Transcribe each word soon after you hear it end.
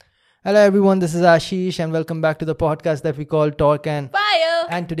Hello everyone, this is Ashish and welcome back to the podcast that we call Talk Fire!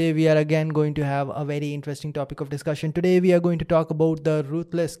 and today we are again going to have a very interesting topic of discussion. Today we are going to talk about the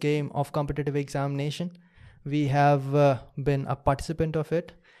ruthless game of competitive examination. We have been a participant of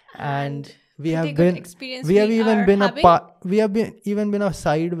it and we have pretty good been experience we have we even are been having. we have been even been a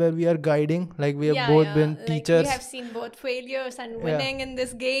side where we are guiding, like we have both been Like teachers we have seen both failures and Yeah. winning in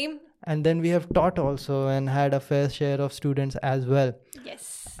this game. and then we have taught also and had a fair share of students as well. Yes.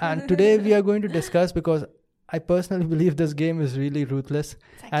 And today we are going to discuss, because I personally believe this game is really ruthless.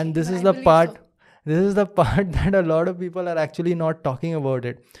 And this is the part that a lot of people are actually not talking about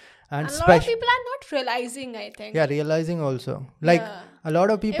it. And a lot of people are not realizing, I think. yeah, realizing also. Like Yeah. a lot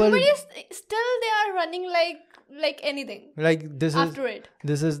of people Everybody is still they are running like anything like this after is it.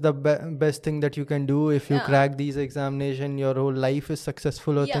 this is the best thing that you can do if you Yeah. crack these examination, your whole life is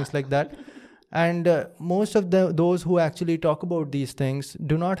successful or Yeah. things like that. And most of those who actually talk about these things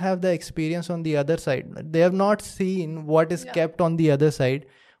do not have the experience on the other side. They have not seen what is Yeah. kept on the other side,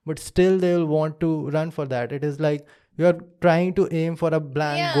 but still they will want to run for that. It is like you are trying to aim for a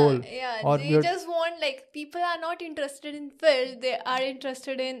blank goal. Yeah. Or They you're- just want, like, people are not interested in field. They are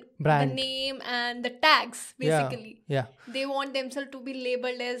interested in Brand. the name and the tags, basically. Yeah. They want themselves to be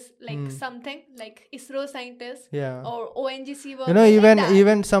labeled as like something like ISRO scientist Yeah. or ONGC worker. You know, like that.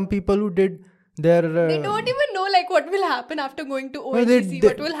 even some people who did their They don't even know like what will happen after going to No, they- ONGC, they-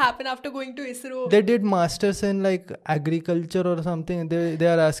 what will happen after going to ISRO. they did masters in like agriculture or something. They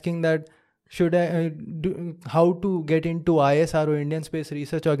are asking that should I do how to get into ISRO, Indian Space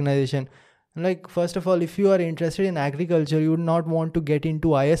Research Organization. Like, first of all, if you are interested in agriculture, you would not want to get into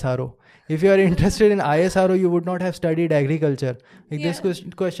ISRO. If you are interested in ISRO, you would not have studied agriculture. Like this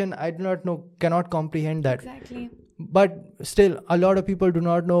question, I do not know, cannot comprehend that. Exactly. But still, a lot of people do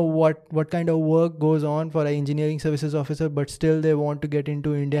not know what kind of work goes on for an engineering services officer, but still they want to get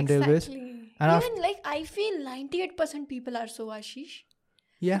into Indian Railways. And Even like I feel 98% people are so, Ashish.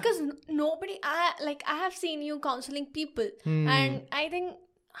 Yeah. Because nobody, I have seen you counseling people, Hmm. and I think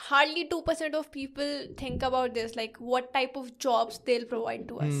hardly 2% of people think about this, like what type of jobs they'll provide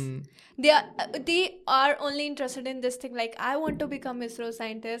to us. They are only interested in this thing, like I want to become ISRO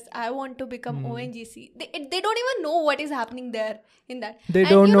scientist, I want to become ONGC. They don't even know what is happening there in that. They And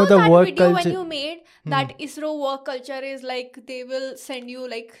don't you know the that work video culture. when you made that ISRO work culture is like they will send you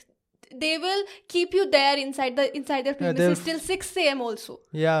like they will keep you there inside the premises till 6 a.m. also.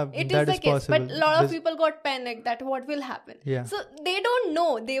 Yeah, It is that the is case, possible. but a lot of people got panicked that what will happen. Yeah. So they don't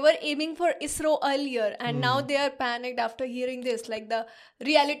know. They were aiming for ISRO earlier, and now they are panicked after hearing this, like the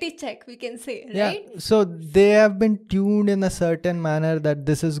reality check, we can say, right? Yeah, so they have been tuned in a certain manner that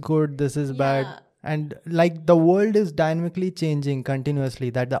this is good, this is bad. Yeah. And like the world is dynamically changing continuously,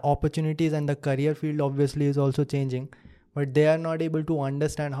 that the opportunities and the career field obviously is also changing, but they are not able to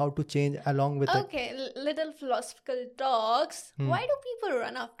understand how to change along with it. Okay, little philosophical talks. Why do people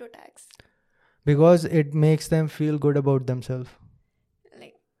run after tags? Because it makes them feel good about themselves.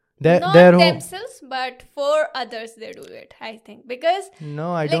 Like Their not whole- themselves, but for others they do it, I think. Because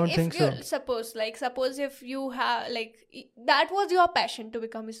No, I like don't if think you so. suppose if you have like that was your passion to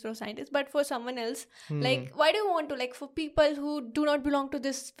become ISRO scientist, but for someone else, like why do you want to, like for people who do not belong to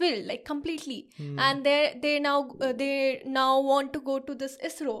this field like completely, and they now want to go to this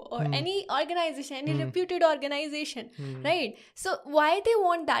ISRO or any organization, any reputed organization, right? So why they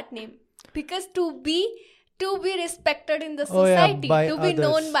want that name? Because to be respected in the Oh, yeah, society, by to be others.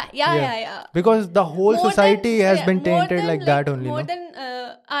 known by yeah. Because the whole More society than- has yeah, been more tainted than, like that only, more no? than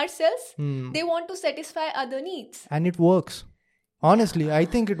ourselves, they want to satisfy other needs. And it works. Honestly, I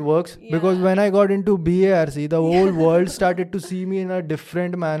think it works because when I got into BARC, the whole world started to see me in a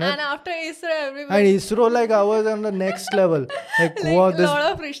different manner. And after ISRO, everybody, And ISRO, like, I was on the next level. Like, like wow, a this. lot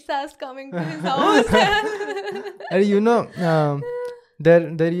of rishtas coming to his house. And you know,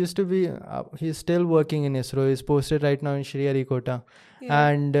 there used to be. He's still working in ISRO. He's posted right now in Sriharikota,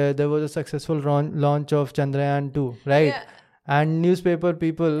 and there was a successful launch of Chandrayaan 2, right? Yeah. And newspaper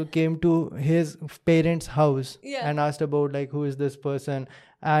people came to his parents' house Yeah. and asked about like who is this person,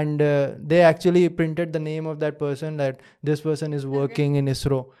 and they actually printed the name of that person, that this person is working in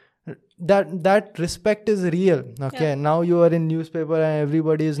ISRO. That respect is real. Okay, Yeah. now you are in newspaper and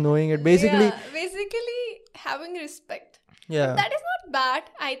everybody is knowing it. Basically, basically having respect. yeah. That is not bad,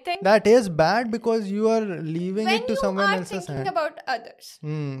 I think. That is bad because you are leaving when it to you someone are else's thinking hand. about others.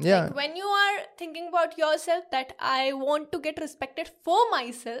 Yeah. Like when you are thinking about yourself, that I want to get respected for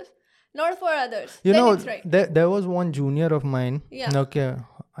myself, not for others. You then know, it's right. there was one junior of mine. Yeah. Okay.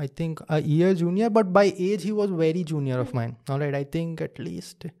 I think a year junior, but by age he was very junior of mine. All right. I think at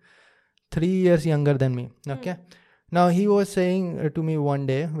least 3 years younger than me. Okay. Now he was saying to me one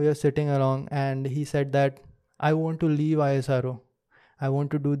day, we were sitting along, and he said that I want to leave ISRO. I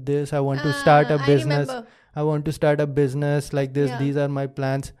want to do this. I want to start a business. I remember. I want to start a business like this. Yeah. These are my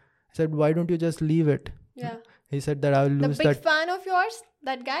plans. I said, why don't you just leave it? Yeah. He said that I will The lose big that. fan of yours,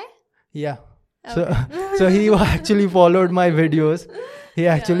 that guy? Yeah. Okay. So he actually followed my videos. He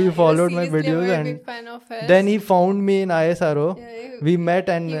actually followed my videos, a and big fan of his. then he found me in ISRO. Yeah, We met,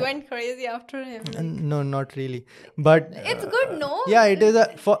 and you went crazy after him. no, not really, but It's good, no? yeah, it is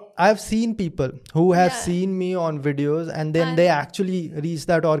I've seen people who have Yeah. seen me on videos, and then And- they actually reach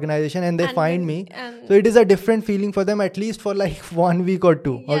that organization and they And find then- me. and- So it is a different feeling for them, at least for like 1 week or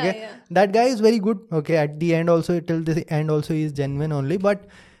two. Yeah, Okay, yeah. that guy is very good. Okay, at the end also, till the end also, he is genuine only. But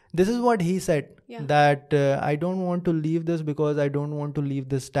this is what he said, Yeah. that I don't want to leave this because I don't want to leave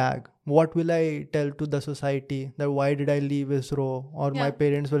this tag. What will I tell to the society that why did I leave ISRO, or my Yeah.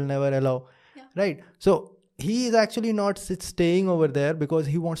 parents will never allow? Yeah. Right? So he is actually not staying over there because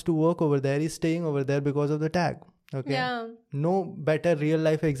he wants to work over there. He's staying over there because of the tag. Okay. Yeah. No better real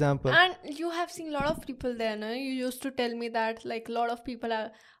life example. And you have seen a lot of people there, no? You used to tell me that like a lot of people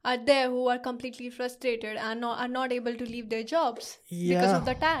are there who are completely frustrated and are not able to leave their jobs because Yeah. of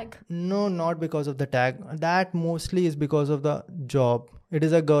the tag. No, not because of the tag. That mostly is because of the job. It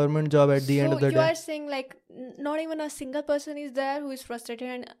is a government job at the end of the So you day. are saying like not even a single person is there who is frustrated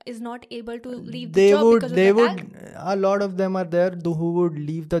and is not able to leave the They job would, because they of the would, tag? a lot of them are there who would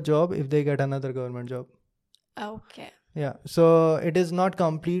leave the job if they get another government job. Okay. Yeah, so it is not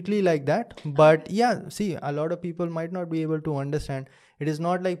completely like that, but yeah, see, a lot of people might not be able to understand. It is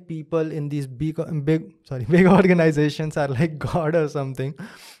not like people in these big organizations are like God or something,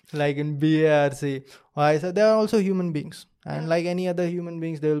 like in BARC. I said they are also human beings, and Yeah. like any other human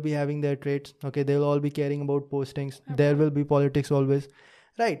beings, they will be having their traits. Okay, they will all be caring about postings. There will be politics always,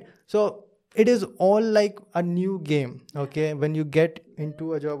 right? So it is all like a new game. Okay, when you get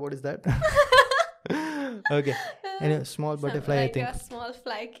into a job, what is that? Okay. Anyway, small butterfly, like I think. A small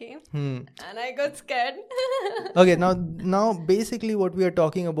fly came Hmm. and I got scared. Okay, now basically what we are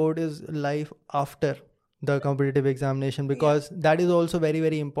talking about is life after the competitive examination, because that is also very,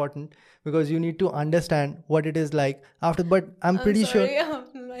 very important, because you need to understand what it is like after. But I'm pretty sure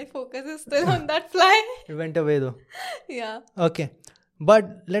My focus is still on that fly. it went away though. Yeah. Okay.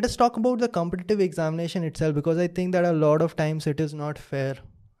 But let us talk about the competitive examination itself, because I think that a lot of times it is not fair,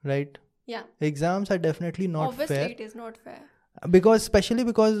 right? Yeah. Exams are definitely not Obviously, fair. it is not fair. Especially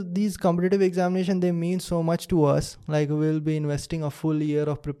because these competitive examination, they mean so much to us. Like, we'll be investing a full year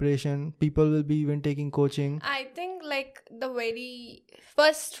of preparation. People will be even taking coaching. I think like the very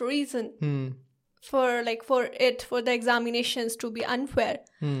first reason Hmm. for the examinations to be unfair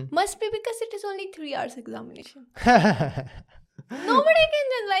Hmm. must be because it is only 3 hours examination. Nobody can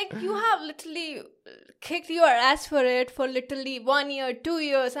just like, you have literally kicked your ass for it for literally 1 year, 2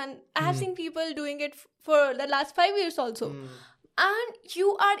 years, and I have seen people doing it for the last 5 years also. And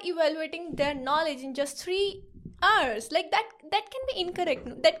you are evaluating their knowledge in just 3 hours. Like that can be incorrect.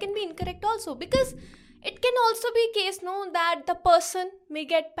 No? That can be incorrect also, because it can also be a case that the person may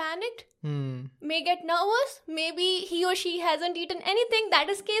get panicked, may get nervous, maybe he or she hasn't eaten anything. That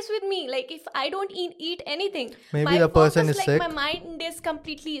is case with me. Like, if I don't eat anything, Maybe my the person focus, is like sick. my mind is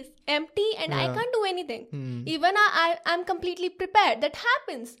completely empty and I Yeah. can't do anything. Even I'm completely prepared. That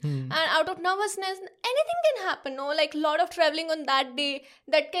happens. And out of nervousness, anything can happen. No, like lot of traveling on that day,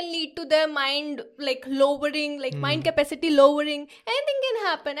 that can lead to their mind like lowering, like mind capacity lowering. Anything can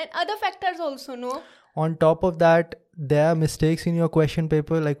happen, and other factors also. No. On top of that, there are mistakes in your question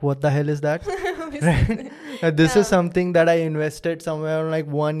paper. Like, what the hell is that? Right? This is something that I invested somewhere on like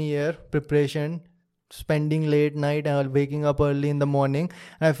 1 year preparation, spending late night and waking up early in the morning.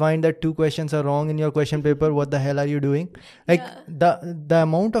 And I find that 2 questions are wrong in your question paper. What the hell are you doing? Like, the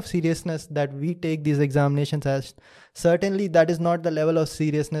amount of seriousness that we take these examinations as, certainly that is not the level of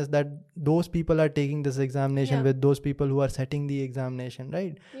seriousness that those people are taking this examination with, those people who are setting the examination,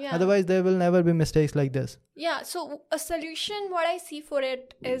 right? Yeah. Otherwise there will never be mistakes like this. Yeah, so a solution, what I see for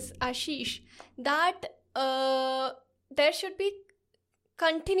it is, Ashish, that there should be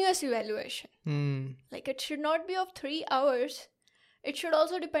continuous evaluation. Like, it should not be of 3 hours. It should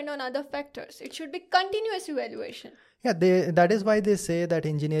also depend on other factors. It should be continuous evaluation. Yeah, that is why they say that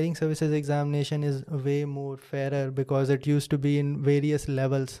engineering services examination is way more fairer, because it used to be in various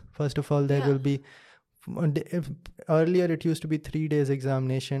levels. First of all, there will be, earlier it used to be 3 days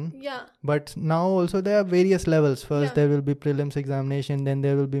examination. Yeah. But now also there are various levels. First there will be prelims examination, then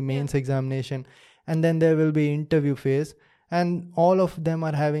there will be mains examination, and then there will be interview phase. And all of them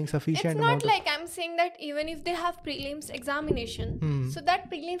are having sufficient It's not amount like I'm saying that even if they have prelims examination, so that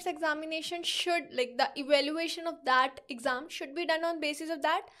prelims examination should, like, the evaluation of that exam should be done on basis of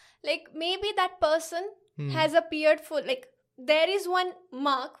that. Like, maybe that person has appeared for, like, there is one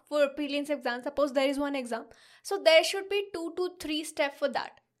mark for prelims exam. Suppose there is one exam. So there should be 2 to 3 steps for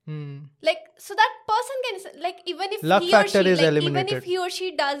that. Like, so that person can, like, even if luck he or factor she, is like, eliminated. even if he or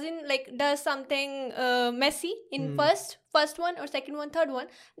she does something messy in first one or second one, third one,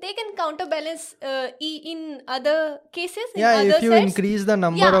 they can counterbalance in other cases. In other if you sets. increase the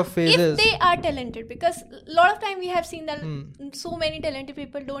number of phases, if they are talented, because a lot of time we have seen that so many talented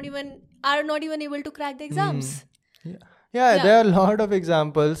people are not even able to crack the exams. Yeah, there are a lot of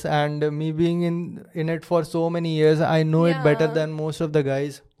examples, and me being in it for so many years, I know it better than most of the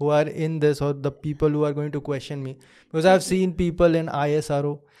guys who are in this, or the people who are going to question me, because I've seen people in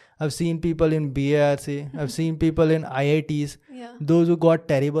ISRO, I've seen people in BARC, I've seen people in IITs, those who got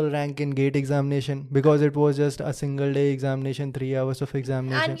terrible rank in GATE examination because it was just a single day examination, 3 hours of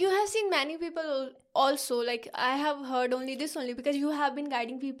examination. And you have seen many people also, like, I have heard only this only because you have been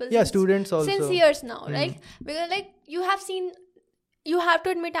guiding people students also since years now, right? Because, like, you have seen, you have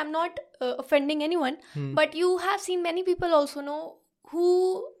to admit, I'm not offending anyone, but you have seen many people also know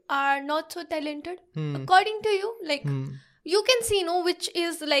who are not so talented. According to you, like, you can see, which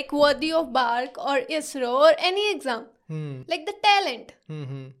is, like, worthy of BARC or ISRO or any exam. Like, the talent.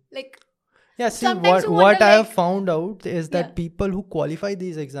 Like, see, what I have found out is that people who qualify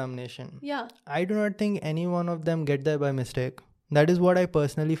these examinations, I do not think any one of them get there by mistake. That is what I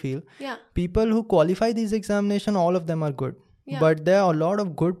personally feel. People who qualify these examinations, all of them are good. But there are a lot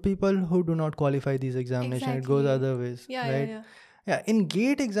of good people who do not qualify these examinations. It goes other ways, right? In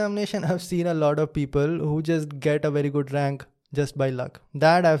GATE examination, I've seen a lot of people who just get a very good rank just by luck.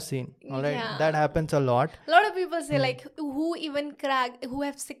 That I've seen. All right, that happens a lot. A lot of people say, like, who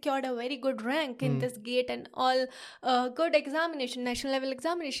have secured a very good rank in this GATE and all good examination, national level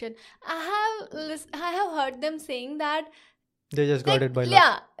examination. I have heard them saying that they just got it by luck.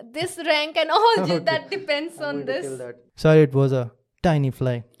 Yeah, this rank and all that depends on this. Sorry, it was a tiny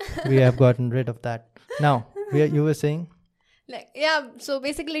fly. We have gotten rid of that. Now, you were saying? Like, so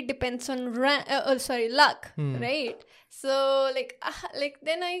basically it depends on luck, right? So, like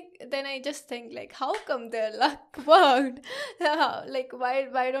then I just think, like, how come their luck worked? Like,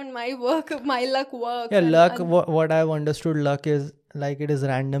 why don't my luck work? Luck, what I've understood, luck is, like, it is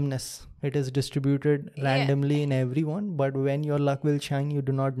randomness. It is distributed randomly in everyone, but when your luck will shine, you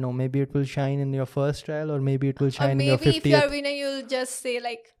do not know. Maybe it will shine in your first trial, or maybe it will shine in your 50th. Maybe if you are winner, you'll just say,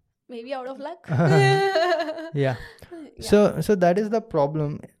 like, maybe out of luck. So that is the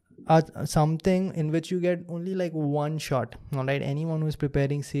problem. Something in which you get only like one shot. All right, anyone who is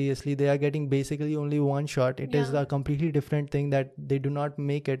preparing seriously, they are getting basically only one shot. It is a completely different thing that they do not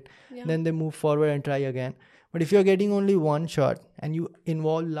make it. Then they move forward and try again. But if you're getting only one shot and you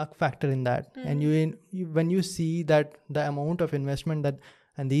involve luck factor in that, and when you see that the amount of investment that,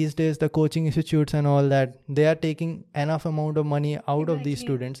 and these days the coaching institutes and all that, they are taking enough amount of money out of these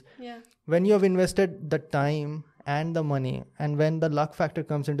students. When you have invested the time and the money, and when the luck factor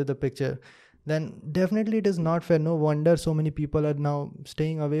comes into the picture, then definitely it is not fair. No wonder so many people are now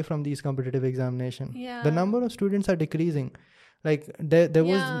staying away from these competitive examinations. The number of students are decreasing. Like, there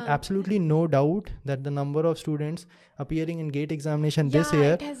was absolutely no doubt that the number of students appearing in GATE examination this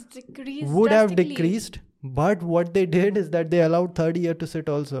year would have decreased. But what they did is that they allowed third year to sit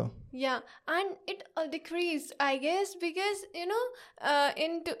also. And it decreased, I guess, because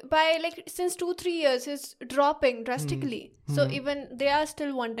since 2-3 years it's dropping drastically. So even they are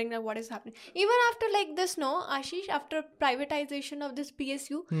still wondering that what is happening. Even after, like, this, Ashish, after privatization of this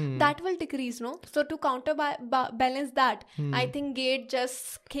PSU, that will decrease, So to balance that, I think GATE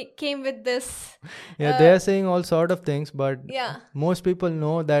just came with this. They are saying all sort of things, but most people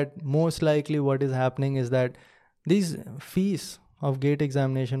know that most likely what is happening is that these fees of GATE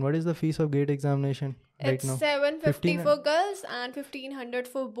examination. What is the fees of GATE examination right now? It's $750 for girls and $1,500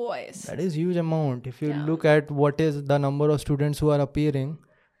 for boys. That is huge amount. If you look at what is the number of students who are appearing,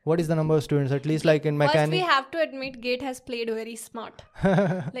 what is the number of students? At least, like, in mechanics. First, we have to admit GATE has played very smart.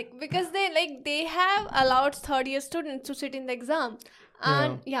 Because they have allowed third year students to sit in the exam.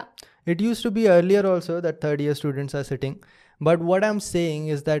 And it used to be earlier also that third year students are sitting. But what I'm saying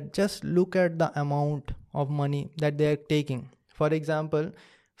is that just look at the amount of money that they are taking. For example,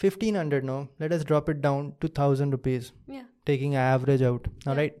 1,500, let us drop it down to 1,000 rupees. Taking an average out.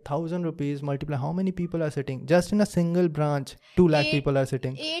 All right, 1,000 rupees multiply. How many people are sitting? Just in a single branch, 2 lakh people are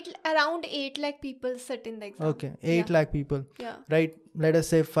sitting. Around 8 lakh people sit in the exam. Okay, 8 lakh people. Right, let us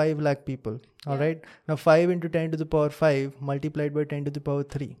say 5 lakh people. All right, now 5 into 10 to the power 5 multiplied by 10 to the power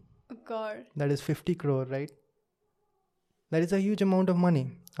 3. God. That is 50 crore, right? That is a huge amount of money.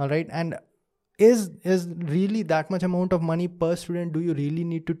 All right. And is really that much amount of money per student? Do you really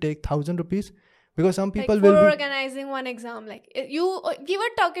need to take 1,000 rupees? Because some people like for will be... organizing one exam, like we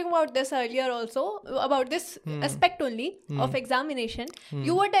were talking about this earlier also, about this aspect only of examination.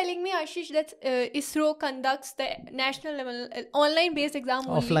 You were telling me, Ashish, that ISRO conducts the national level online based exam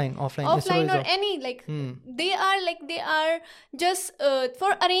only. offline or any, like they are just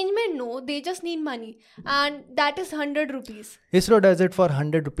for arrangement. No, they just need money, and that is 100 rupees. ISRO does it for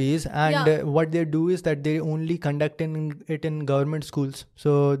 100 rupees, and what they do is that they only conduct it in government schools.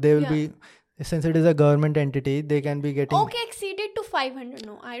 So they will be, since it is a government entity, they can be getting... Okay, exceeded to 500.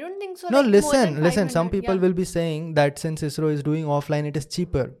 No, I don't think so. No, like listen. Some people will be saying that since ISRO is doing offline, it is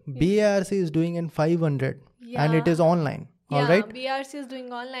cheaper. BARC is doing in 500 and it is online. All right? BRC is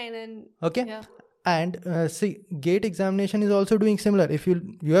doing online and... Okay. Yeah. And see, GATE examination is also doing similar. If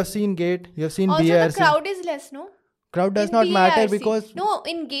you have seen GATE, you have seen also BARC. Also the crowd is less, no? Crowd does not matter because... No,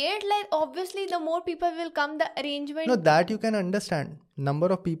 in GATE, like obviously the more people will come, the arrangement... No, that you can understand. Number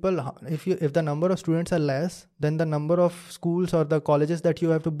of people, if the number of students are less, then the number of schools or the colleges that you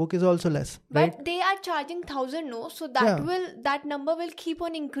have to book is also less, right? But they are charging 1,000, no? So that number will keep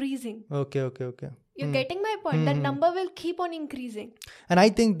on increasing. Okay. You're getting my point? That number will keep on increasing. And I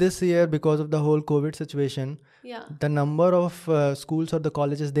think this year, because of the whole COVID situation, the number of schools or the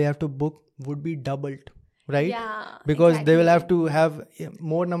colleges they have to book would be doubled. Right? Yeah. Because exactly. they will have to have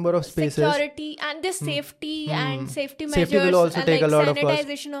more number of spaces. Security and this safety and safety measures. Safety will also and take like a lot of cost.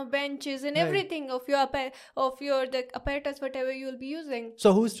 Sanitization of benches and everything of your the apparatus, whatever you will be using.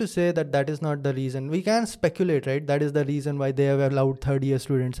 So who's to say that is not the reason? We can speculate, right? That is the reason why they have allowed third-year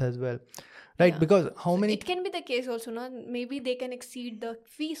students as well. Right? Because how many... It can be the case also, no? Maybe they can exceed the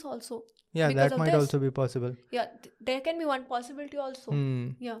fees also. Yeah, that might also be possible. Yeah, there can be one possibility also.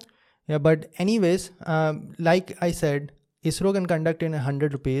 Yeah, but anyways, like I said, ISRO can conduct in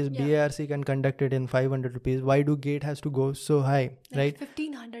 100 rupees, BARC can conduct it in 500 rupees. Why do GATE has to go so high, right?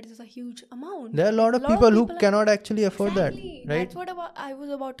 1,500 is a huge amount. There are a lot of people who cannot actually afford that, right? That's what I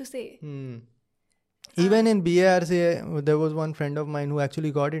was about to say. Even in BARC, there was one friend of mine who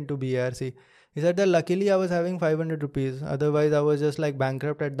actually got into BARC. He said that luckily I was having 500 rupees. Otherwise, I was just like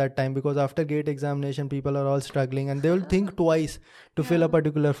bankrupt at that time, because after GATE examination, people are all struggling and they will think twice to fill a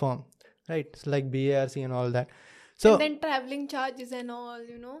particular form. Right? It's like BARC and all that. So, and then traveling charges and all,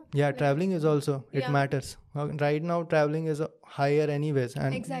 Yeah, like, traveling is also, it matters. Right now, traveling is higher anyways.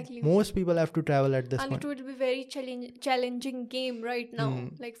 And exactly. Most people have to travel at this point. And it will be very challenging game right now.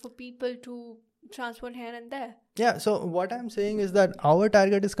 Like for people to transport here and there. Yeah, so what I'm saying is that our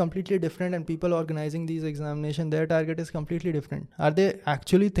target is completely different, and people organizing these examinations, their target is completely different. Are they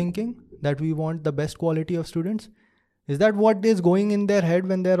actually thinking that we want the best quality of students? Is that what is going in their head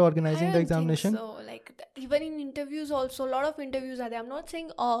when they're organizing the examination? So, like even in interviews also, a lot of interviews are there. I'm not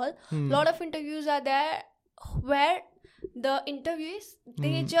saying all. A lot of interviews are there where the interviewees,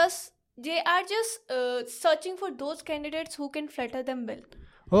 they are just searching for those candidates who can flatter them well.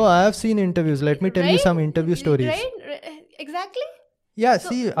 Oh, I have seen interviews. Let me tell you some interview stories. Right? Exactly. Yeah, so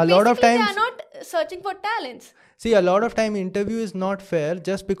see, a lot of times they are not searching for talents. See, a lot of time interview is not fair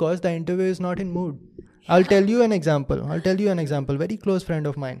just because the interviewer is not in mood. I'll tell you an example. Very close friend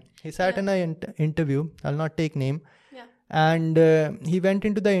of mine. He sat in an interview. I'll not take name. Yeah. And he went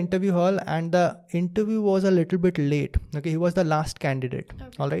into the interview hall, and the interview was a little bit late. Okay, he was the last candidate. Okay.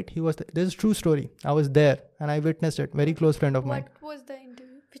 All right. This is a true story. I was there and I witnessed it. Very close friend of mine. What was the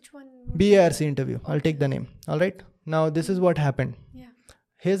interview? Which one? BARC interview. I'll take the name. All right. Now this is what happened. Yeah.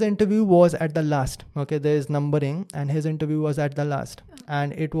 His interview was at the last. Okay, there is numbering, and his interview was at the last.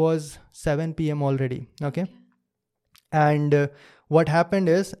 And it was 7 p.m. already. Okay. And what happened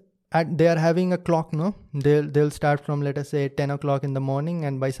is, they are having a clock, no? They'll start from, let us say, 10 o'clock in the morning,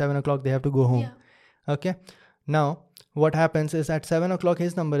 and by 7 o'clock they have to go home. Yeah. Okay. Now, what happens is at 7 o'clock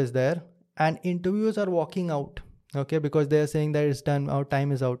his number is there, and interviewers are walking out. Okay, because they are saying that it's done, our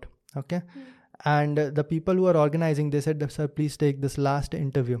time is out. Okay. And the people who are organizing, they said, sir, please take this last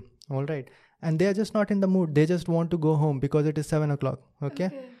interview. All right. And they are just not in the mood. They just want to go home because it is 7 o'clock. Okay.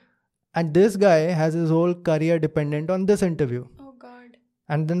 And this guy has his whole career dependent on this interview. Oh God.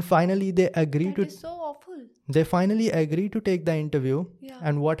 And then finally they agree That is so awful. They finally agree to take the interview. Yeah.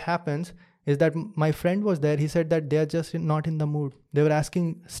 And what happens is that my friend was there. He said that they are just not in the mood. They were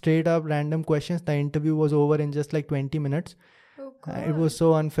asking straight up random questions. The interview was over in just like 20 minutes. Oh God. It was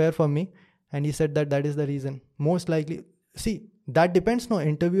so unfair for me. And he said that is the reason. Most likely, see, that depends. No,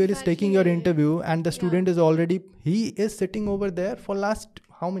 interviewer is taking your interview, and the student is already, he is sitting over there for last,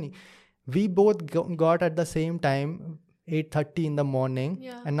 how many? We both got at the same time 8:30 in the morning,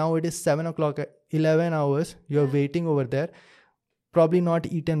 Yeah. and now it is 7 o'clock, 11 hours. You're Yeah. waiting over there, probably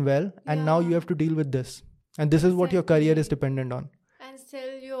not eaten well, and now Yeah. you have to deal with this. And this is what your career is Exactly. dependent on. And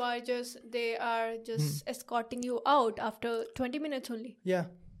still they are just escorting you out after 20 minutes only. Yeah.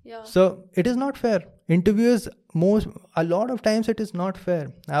 Yeah. So it is not fair. Interviewers, a lot of times it is not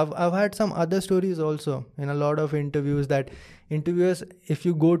fair. I've had some other stories also in a lot of interviews that interviewers, if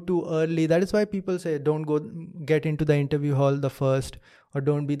you go too early, that is why people say don't get into the interview hall the first, or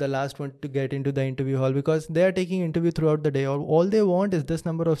don't be the last one to get into the interview hall, because they are taking interview throughout the day, or all they want is this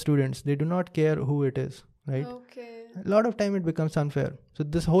number of students. They do not care who it is, right? Okay. A lot of time it becomes unfair. So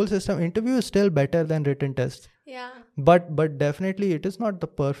this whole system, interview is still better than written tests. Yeah. But definitely it is not the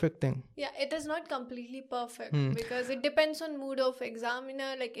perfect thing. Yeah, it is not completely perfect Hmm. because it depends on mood of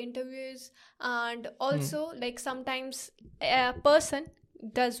examiner, like interviews, and also like sometimes a person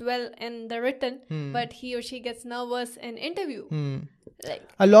does well in the written, but he or she gets nervous in interview. Like,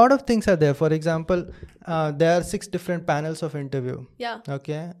 A lot of things are there. For example, there are 6 different panels of interview. yeah.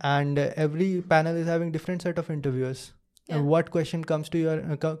 Okay, and every panel is having different set of interviewers. Yeah. What question comes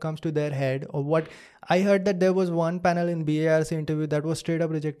to their head, or what? I heard that there was one panel in BARC interview that was straight up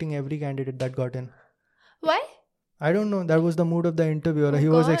rejecting every candidate that got in. Why? I don't know. That was the mood of the interviewer. Oh, He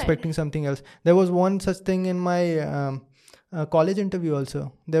was God. expecting something else. There was one such thing in my college interview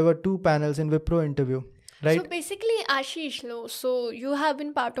also. There were 2 panels in Wipro interview. Right? So basically, Ashish, so you have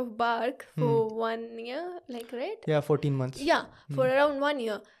been part of BARC for 1 year, like, right? Yeah, 14 months. Yeah, for around 1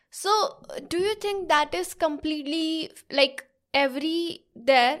 year. So do you think that is completely like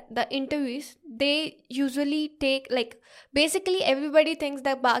the interviews, they usually take like, basically everybody thinks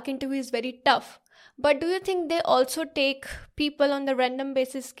that BARC interview is very tough. But do you think they also take people on the random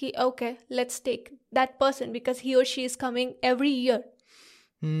basis ki, okay, let's take that person because he or she is coming every year?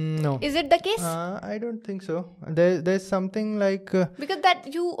 No. Is it the case? I don't think so. There's something like... Because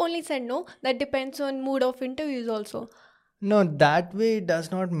that you only said no, that depends on mood of interviews also. No, that way it does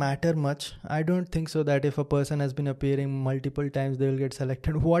not matter much. I don't think so that if a person has been appearing multiple times, they will get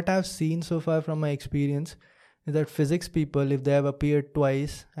selected. What I've seen so far from my experience is that physics people, if they have appeared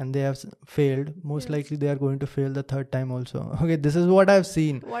twice and they have failed, most likely they are going to fail the third time also. Okay, this is what I've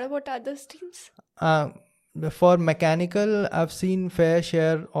seen. What about other streams? For mechanical, I've seen fair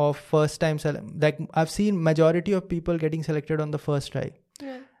share of first time like I've seen majority of people getting selected on the first try.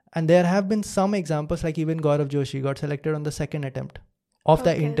 Yeah. And there have been some examples, like even Gaurav Joshi got selected on the second attempt of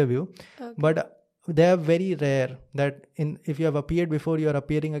the interview. Okay. But they are very rare that if you have appeared before, you are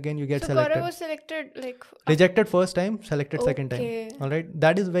appearing again, you get selected. Gaurav was selected like... Rejected first time, selected second time. All right.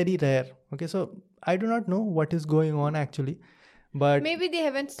 That is very rare. Okay. So I do not know what is going on actually. But maybe they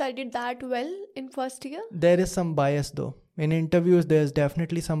haven't studied that well in first year. There is some bias though. In interviews, there's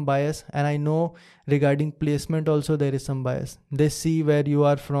definitely some bias. And I know regarding placement also, there is some bias. They see where you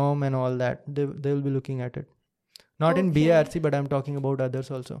are from and all that. They will be looking at it. Not in BARC, but I'm talking about others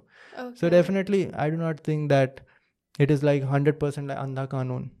also. Okay. So definitely, I do not think that it is like 100% like Andha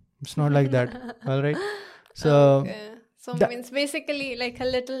Kanun. It's not like that. All right. So... So means basically like a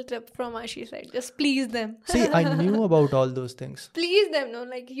little tip from Ashish side. Just please them. See, I knew about all those things. Please them, no?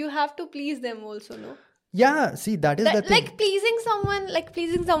 Like you have to please them also, no? Yeah, see, that is the thing. Like pleasing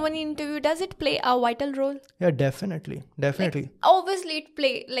someone in interview, does it play a vital role? Yeah, definitely. Like, obviously it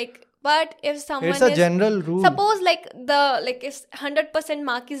play like, but if someone it's a general rule. Suppose if 100%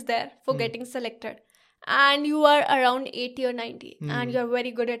 mark is there for getting selected and you are around 80 or 90 and you're very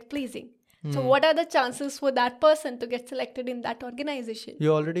good at pleasing. So what are the chances for that person to get selected in that organization?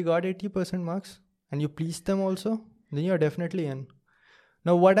 You already got 80% marks and you pleased them also, then you're definitely in.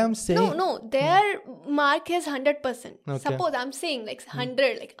 Now what I'm saying... No, their mark is 100%. Okay. Suppose I'm saying like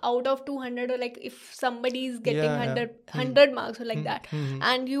 100, like out of 200, or like if somebody is getting 100 marks or like that,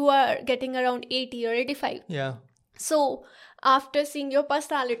 and you are getting around 80 or 85. Yeah. So after seeing your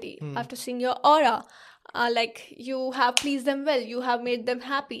personality, after seeing your aura, like you have pleased them well, you have made them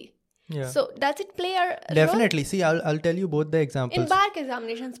happy. Yeah. So does it play a definitely role? See, I'll tell you both the examples. In BARC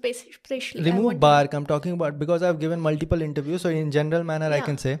examinations especially. Remove BARC, I'm talking about, because I've given multiple interviews. So in general manner, I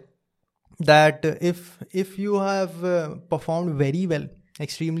can say that if you have performed very well,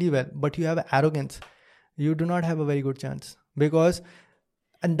 extremely well, but you have arrogance, you do not have a very good chance.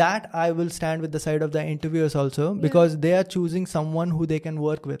 And that I will stand with the side of the interviewers also, because they are choosing someone who they can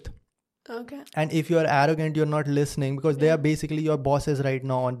work with. Okay. And if you are arrogant, you're not listening, because they are basically your bosses right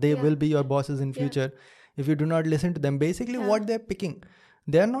now, and they will be your bosses in future. If you do not listen to them, basically what they're picking,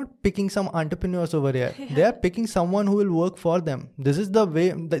 they're not picking some entrepreneurs over here. They are picking someone who will work for them. This is the way,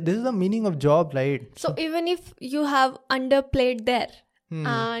 this is the meaning of job, right? So even if you have underplayed there,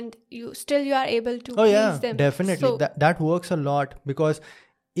 and you are able to Oh please yeah, them. definitely. So, That works a lot, because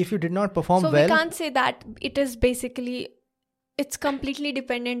if you did not perform so well, we can't say that it is basically, it's completely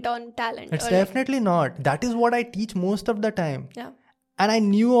dependent on talent. it's or definitely not. That is what I teach most of the time. yeah. And I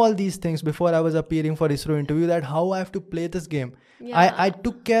knew all these things before I was appearing for ISRO interview, that how I have to play this game. Yeah. I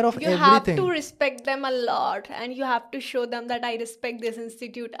took care of You everything. have to respect them a lot, and you have to show them that I respect this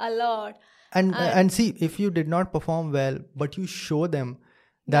institute a lot. And see, if you did not perform well, but you show them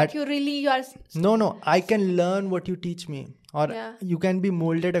that you are no, I can learn what you teach me, or Yeah. you can be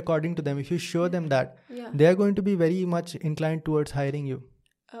molded according to them. If you show them that, Yeah. they are going to be very much inclined towards hiring you.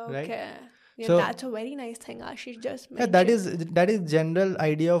 Okay. Yeah, So- that's a very nice thing Ashish just Yeah, mentioned. that is general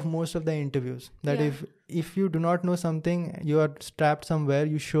idea of most of the interviews. That Yeah. if you do not know something, you are strapped somewhere,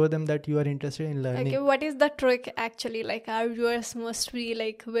 you show them that you are interested in learning. Okay, what is the trick actually? Like, our viewers must be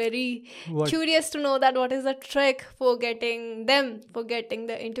like very What? curious to know that what is the trick for getting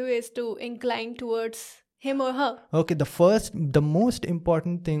the interviewers to incline towards him or her. Okay, the most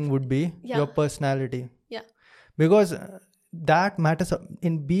important thing would be Yeah. your personality, Yeah. because that matters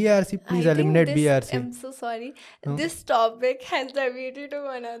in BRC. Please eliminate BRC. I'm so sorry. This topic has deviated to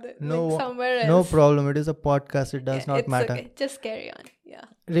another, somewhere else. No problem. It is a podcast. It does not it's matter. Okay. Just carry on. Yeah.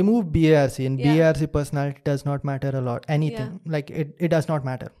 Remove BRC. In Yeah. BRC, personality does not matter a lot. Anything like it does not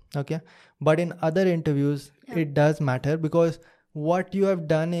matter. Okay, but in other interviews, it does matter, because what you have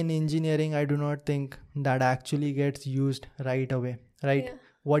done in engineering, I do not think that actually gets used right away. Right. Yeah.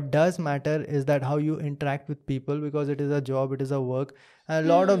 What does matter is that how you interact with people, because it is a job, it is a work. And a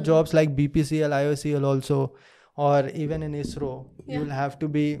lot of jobs like BPCL, IOCL also, or even in ISRO, you'll have to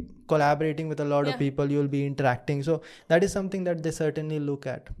be collaborating with a lot of people, you'll be interacting. So that is something that they certainly look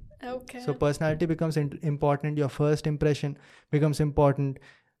at. Okay. So personality becomes important, your first impression becomes important,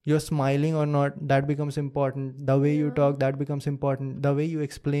 you're smiling or not, that becomes important, the way you talk, that becomes important, the way you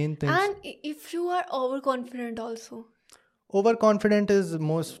explain things. And if you are overconfident also. Overconfident is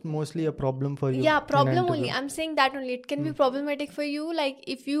mostly a problem for you. Yeah, in an problem interview. only. I'm saying that only. It can be problematic for you, like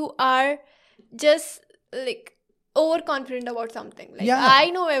if you are just like overconfident about something. Like, Yeah. I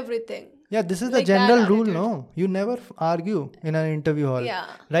know everything. Yeah, this is the Like that general rule, attitude. no? You never argue in an interview hall. Yeah.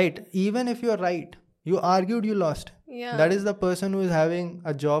 Right? Even if you're right, you argued, you lost. Yeah. That is the person who is having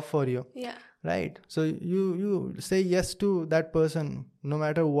a job for you. Yeah. Right? So you say yes to that person no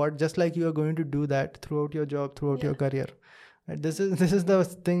matter what, just like you are going to do that throughout your job, throughout your career. Right? This is the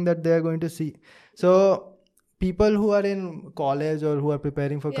thing that they are going to see. So people who are in college or who are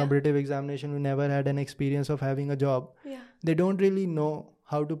preparing for competitive examination, who never had an experience of having a job, Yeah. they don't really know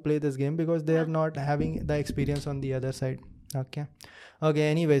how to play this game, because they are not having the experience on the other side. Okay,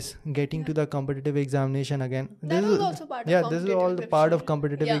 anyways, getting to the competitive examination again. That was also part of this is all the part of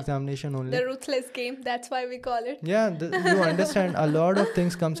competitive Yeah. examination only. The ruthless game. That's why we call it. Yeah, you understand, a lot of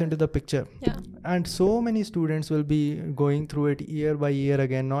things comes into the picture. Yeah. And so many students will be going through it year by year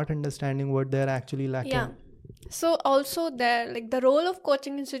again, not understanding what they're actually lacking. Yeah. So also there, like the role of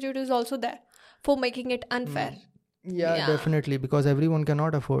coaching institute is also there for making it unfair. Yeah, definitely, because everyone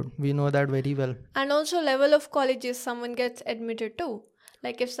cannot afford. We know that very well. And also level of colleges someone gets admitted to.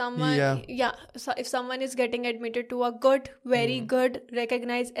 Like if someone, so if someone is getting admitted to a good, very good,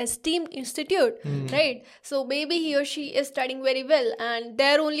 recognized, esteemed institute, right? So maybe he or she is studying very well, and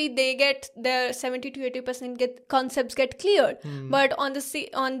there only they get their 70 to 80% concepts get cleared. But on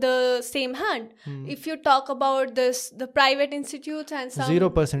the same hand, if you talk about the private institutes and some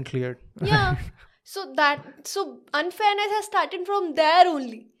 0% cleared. yeah, so unfairness has started from there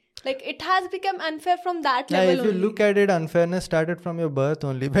only. Like it has become unfair from that level. If you look at it, unfairness started from your birth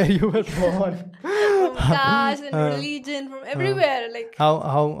only, where you were born. From class and religion, from everywhere. Like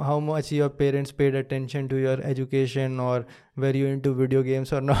How much your parents paid attention to your education, or were you into video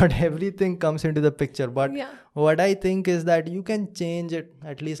games or not? Everything comes into the picture. But what I think is that you can change it,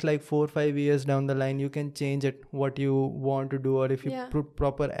 at least like 4 or 5 years down the line. You can change it, what you want to do, or if you put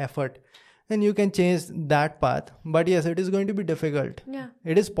proper effort, then you can change that path. But yes, it is going to be difficult. Yeah.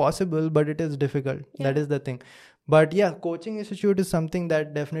 It is possible, but it is difficult. That is the thing. But yeah, coaching institute is something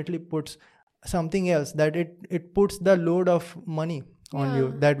that definitely puts something else, that it puts the load of money on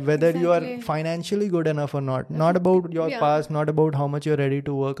you, that whether you are financially good enough or not about your past, not about how much you're ready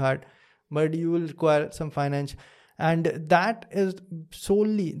to work hard, but you will require some finance. And that is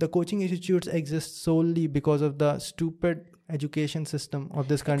solely, the coaching institutes exist solely because of the stupid education system of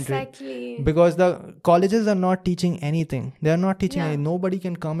this country. Exactly. Because the colleges are not teaching anything. They are not teaching anything. Nobody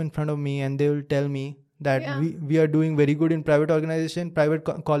can come in front of me and they will tell me that we are doing very good in private organization, private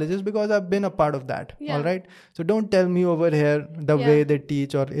colleges, because I've been a part of that. All right. So don't tell me over here the way they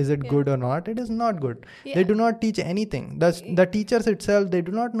teach or is it good or not. It is not good. They do not teach anything. The teachers itself, they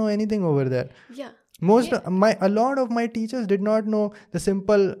do not know anything over there. A lot of my teachers did not know the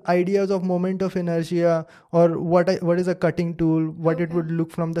simple ideas of moment of inertia or what is a cutting tool, what it would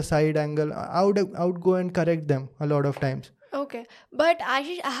look from the side angle. I would go and correct them a lot of times. Okay, but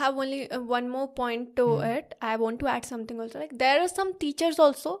Ashish, I have only one more point to it. I want to add something also. Like, there are some teachers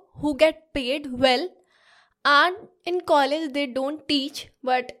also who get paid well, and in college they don't teach,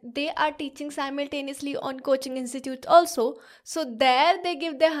 but they are teaching simultaneously on coaching institutes also. So there they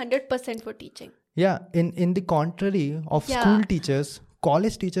give their 100% for teaching. Yeah, in the contrary of school teachers,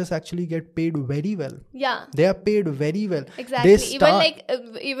 college teachers actually get paid very well. Yeah, they are paid very well. Exactly.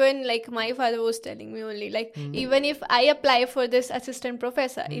 Even like my father was telling me only, like, even if I apply for this assistant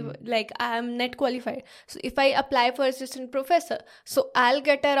professor, like I am net qualified, so if I apply for assistant professor, so I'll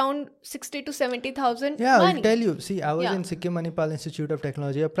get around 60 to 70,000 money. I'll tell you. See, I was in Sikkim Manipal Institute of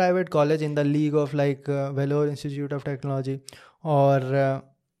Technology, a private college in the league of like Vellore Institute of Technology or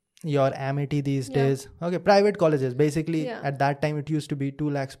your Amity these days. Okay, private colleges. Basically, at that time it used to be 2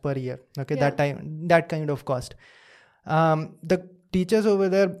 lakhs per year. Okay, that kind of cost. The teachers over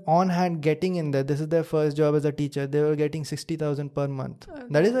there on hand getting in there, this is their first job as a teacher, they were getting 60,000 per month. Okay.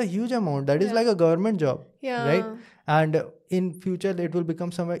 That is a huge amount. That is like a government job, right? And in future it will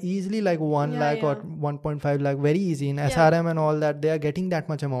become somewhere easily like 1 lakh or 1.5 lakh, very easy. In SRM and all that, they are getting that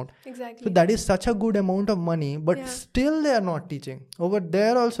much amount. Exactly. So that is such a good amount of money, but still they are not teaching. Over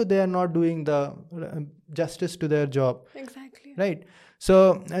there also they are not doing the justice to their job. Exactly. Right.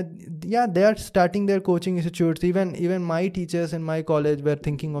 So they are starting their coaching institutes. Even my teachers in my college were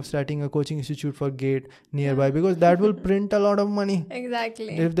thinking of starting a coaching institute for GATE nearby, because that will print a lot of money.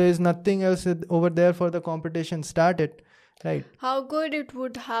 Exactly. If there is nothing else over there for the competition, start it. Right. How good it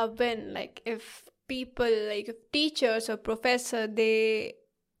would have been, like, if people, like if teachers or professor, they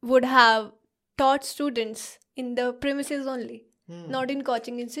would have taught students in the premises only. Not in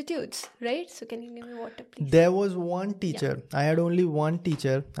coaching institutes, right? So can you give me water, please? There was one teacher. I had only one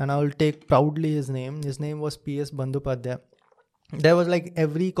teacher, and I will take proudly his name. His name was P.S. Bandyopadhyay. There was like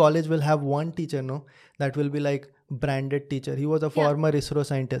every college will have one teacher, no? That will be like branded teacher. He was a former ISRO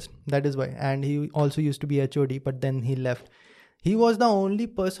scientist. That is why. And he also used to be HOD, but then he left. He was the only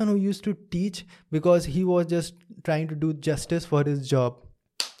person who used to teach because he was just trying to do justice for his job.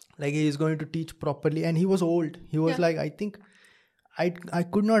 Like, he is going to teach properly. And he was old. He was like, I think... I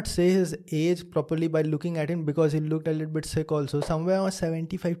could not say his age properly by looking at him, because he looked a little bit sick also. Somewhere around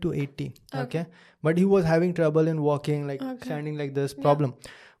 75 to 80. Okay. But he was having trouble in walking, like standing like this, problem.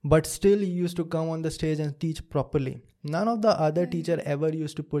 But still he used to come on the stage and teach properly. None of the other teacher ever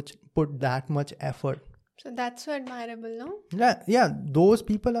used to put that much effort. So that's so admirable, no? Yeah, those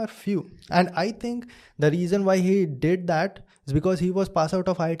people are few. And I think the reason why he did that is because he was passed out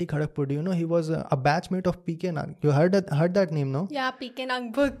of IIT Kharagpur. Do you know, he was a batchmate of PK Nag. You heard that name, no? Yeah, PK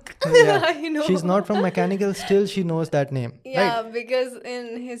Nag book. I know. She's not from mechanical, still she knows that name. Yeah, right? Because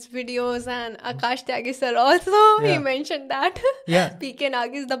in his videos and Akash Tyagi sir also, he mentioned that. Yeah. PK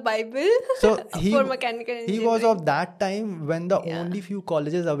Nag is the Bible for mechanical engineering. He was of that time when the only few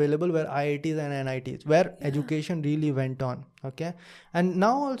colleges available were IITs and NITs, where education really went on. Okay. And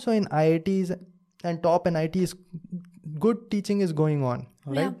now also in IITs and top NITs, good teaching is going on.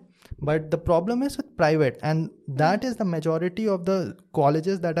 Right. But the problem is with private, and that is the majority of the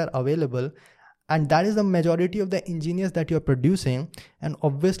colleges that are available, and that is the majority of the engineers that you're producing. And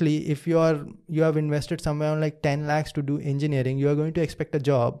obviously, if you have invested somewhere on like 10 lakhs to do engineering, you are going to expect a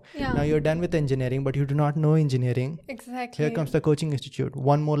job. Now you're done with engineering, but you do not know engineering. Exactly. Here comes the coaching institute.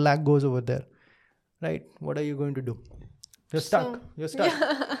 1 more lakh goes over there. Right? What are you going to do? You're stuck. You're stuck.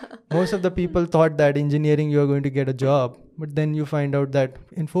 Most of the people thought that engineering you are going to get a job, but then you find out that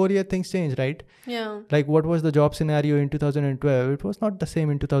in 4 years things change, right? Yeah. Like, what was the job scenario in 2012? It was not the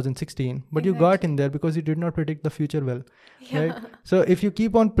same in 2016, but you got in there because you did not predict the future well, right? So if you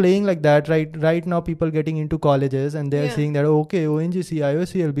keep on playing like that, right now people getting into colleges and they're saying that, okay, ONGC,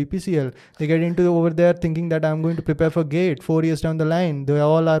 IOCL, BPCL, they get into over there thinking that I'm going to prepare for GATE 4 years down the line. They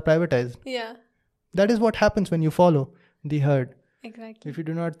all are privatized. Yeah. That is what happens when you follow the herd. Exactly. If you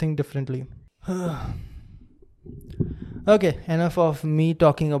do not think differently. Okay, enough of me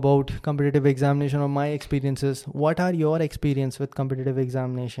talking about competitive examination or my experiences. What are your experience with competitive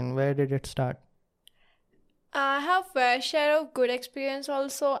examination? Where did it start? I have fair share of good experience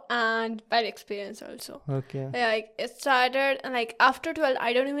also and bad experience also. Okay. Like, it started like after 12,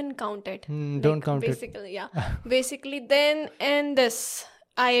 I don't even count it. Don't count basically, it. Basically, then in this,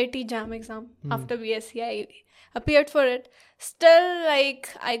 IIT JAM exam after BSc. I appeared for it. Still, like,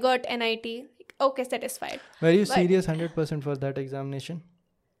 I got NIT. Okay, satisfied. Were you serious 100% for that examination?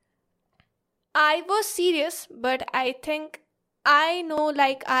 I was serious, but I think I know,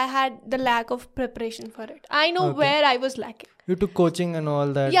 like, I had the lack of preparation for it. I know where I was lacking. You took coaching and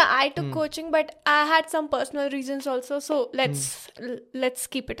all that. Yeah, I took coaching, but I had some personal reasons also. So let's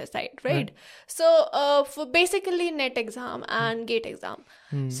keep it aside, right? So for basically NET exam and GATE exam.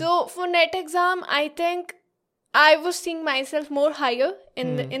 So for NET exam, I think I was seeing myself more higher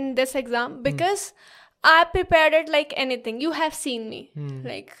in this exam because I prepared it like anything. You have seen me.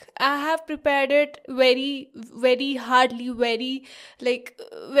 Like, I have prepared it very, very hardly, very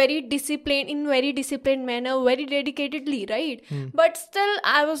disciplined, in very disciplined manner, very dedicatedly, right? But still,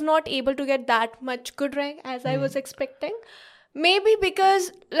 I was not able to get that much good rank as I was expecting. Maybe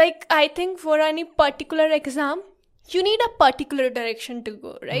because, like, I think for any particular exam, you need a particular direction to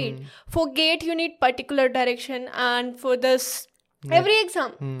go, right? For GATE, you need particular direction, and for this... every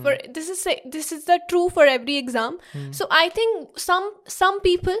exam for this is the true for every exam. So I think some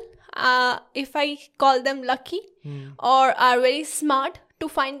people, if I call them lucky or are very smart to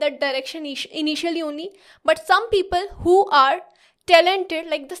find that direction initially only, but some people who are talented,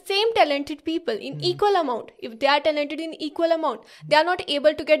 like the same talented people in equal amount, if they are talented in equal amount, they are not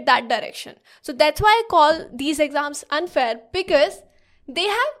able to get that direction. So that's why I call these exams unfair, because they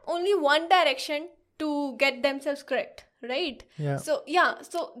have only one direction to get themselves correct, right? So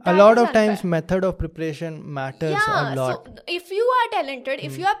a lot of times method of preparation matters a lot. So if you are talented,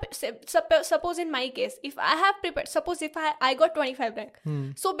 if you are suppose in my case, if I have prepared, suppose if I got 25 rank,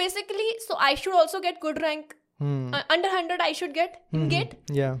 so basically, so I should also get good rank. Under 100 I should get in GATE.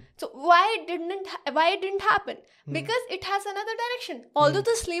 So why it didn't happen? Because it has another direction. Although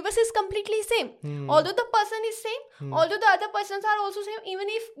the syllabus is completely same, although the person is same, although the other persons are also same,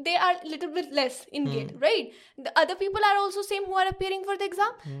 even if they are little bit less in GATE, right? The other people are also same who are appearing for the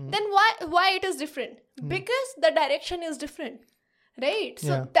exam. Then why it is different? Because the direction is different, right?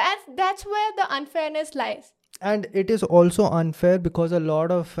 So that's where the unfairness lies. And it is also unfair because a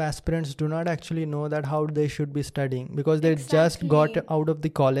lot of aspirants do not actually know that how they should be studying, because they just got out of the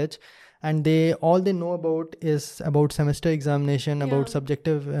college and all they know about is about semester examination, about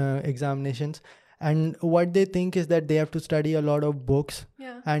subjective examinations. And what they think is that they have to study a lot of books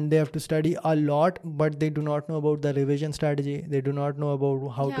and they have to study a lot, but they do not know about the revision strategy. They do not know about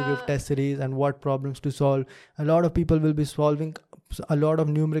how to give test series and what problems to solve. A lot of people will be solving a lot of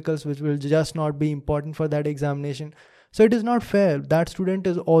numericals which will just not be important for that examination. So it is not fair. That student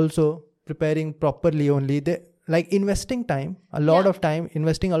is also preparing properly only. They like investing time, a lot of time,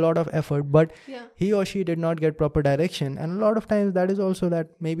 investing a lot of effort, but he or she did not get proper direction. And a lot of times that is also that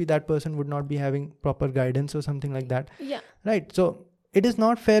maybe that person would not be having proper guidance or something like that. Right. So it is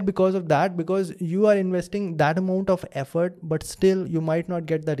not fair because of that, because you are investing that amount of effort, but still you might not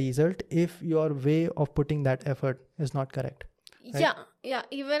get the result if your way of putting that effort is not correct. Right?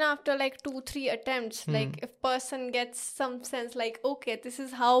 Even after like 2-3 attempts, like if person gets some sense like, okay, this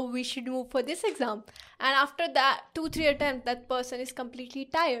is how we should move for this exam, and after that 2-3 attempts, that person is completely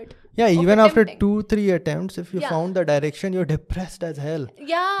tired. Even after 2-3 attempts, if you found the direction, you're depressed as hell.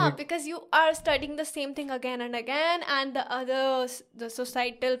 Because you are studying the same thing again and again, and the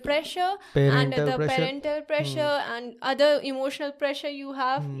societal pressure, parental pressure and other emotional pressure you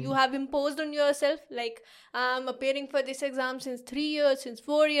have imposed on yourself. Like, I'm appearing for this exam since 3 years, since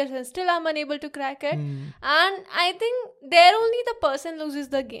 4 years, and still I'm unable to crack it. And I think there only the person loses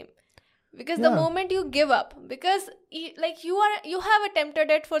the game, because the moment you give up, because you have attempted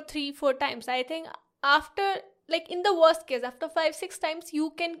it for 3-4 times, I think after, like, in the worst case, after 5-6 times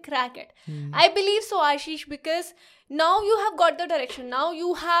you can crack it. I believe so, Ashish, because now you have got the direction. Now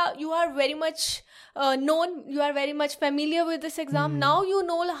you are very much known, you are very much familiar with this exam. Now you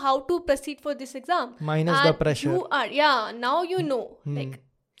know how to proceed for this exam. Minus the pressure. Now you know. Like,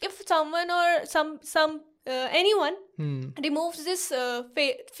 if someone or anyone removes this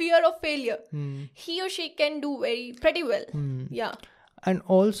fear of failure, he or she can do pretty well. And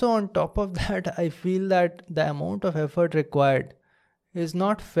also on top of that, I feel that the amount of effort required is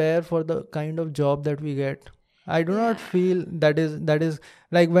not fair for the kind of job that we get. I do not feel that is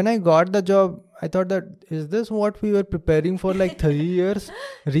like, when I got the job, I thought that, is this what we were preparing for like 3 years?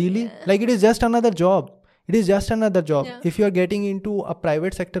 Really? Like, it is just another job. It is just another job. If you are getting into a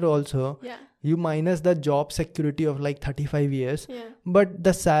private sector also, you minus the job security of like 35 years. But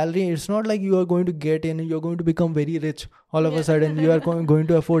the salary, it's not like you are going to get in, you're going to become very rich all of a sudden. You are going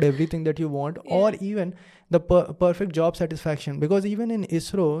to afford everything that you want, or even the perfect job satisfaction. Because even in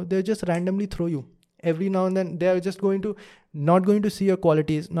ISRO, they just randomly throw you every now and then they are just not going to see your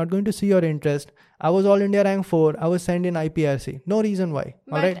qualities, not going to see your interest. I was All India rank 4. I was sent in IPRC. No reason why.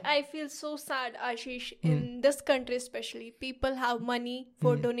 But all right? I feel so sad, Ashish, in this country especially. People have money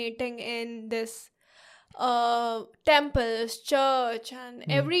for donating in this temples, church, and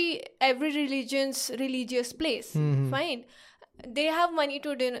every religious place. Fine. They have money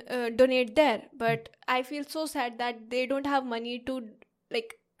to donate there, but I feel so sad that they don't have money to,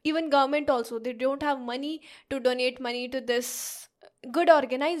 like, even government also, they don't have money to donate money to this good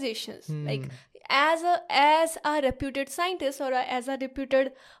organizations. Like, as a reputed scientist or as a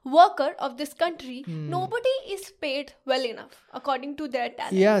reputed worker of this country, nobody is paid well enough according to their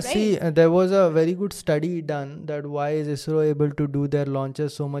talent. Yeah, right? see, there was a very good study done that why is ISRO able to do their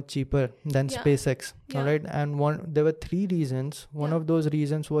launches so much cheaper than SpaceX. All right, and there were 3 reasons. One of those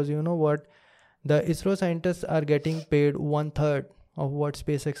reasons was, you know what, the ISRO scientists are getting paid 1/3 of what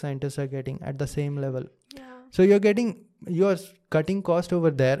SpaceX scientists are getting at the same level. So you're cutting cost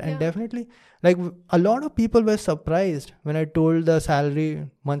over there, and definitely, like, a lot of people were surprised when I told the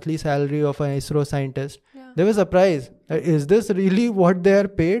monthly salary of an ISRO scientist. They were surprised. Is this really what they are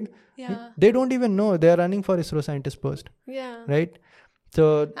paid? They don't even know they are running for ISRO scientist post. Right?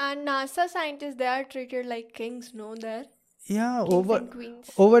 So, and NASA scientists, they are treated like kings, no? There. Yeah, Kings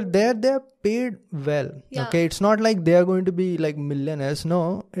over there they are paid well. Okay, it's not like they are going to be like millionaires.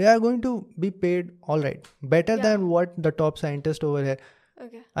 No, they are going to be paid all right, better than what the top scientist over here.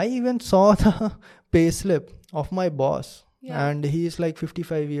 Okay. I even saw the pay slip of my boss, and he is like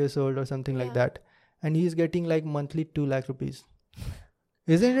 55 years old or something like that, and he is getting like monthly 2 lakh rupees.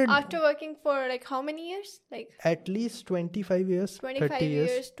 Isn't it? After working for like how many years? Like at least 25 years. 25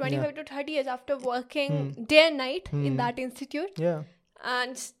 years. 25 to 30 years after working day and night in that institute. Yeah.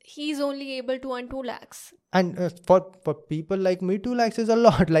 And he's only able to earn 2 lakhs. And for people like me, 2 lakhs is a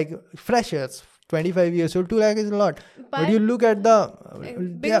lot. Like freshers, 25 years old, 2 lakhs is a lot. But you look at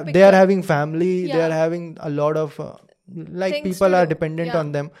they are having family. They are having a lot of like things people are dependent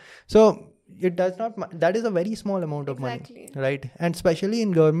on them. So it does not, that is a very small amount of Exactly. money, right? And especially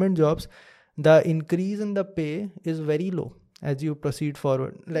in government jobs, the increase in the pay is very low as you proceed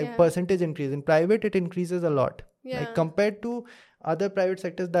forward. Like percentage increase. In private, it increases a lot. Like compared to other private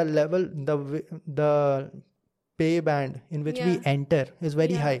sectors, the level, the pay band in which we enter is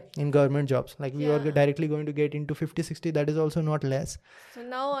very high in government jobs. Like we are directly going to get into 50-60. That is also not less. So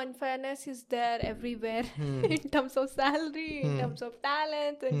now unfairness is there everywhere in terms of salary, in terms of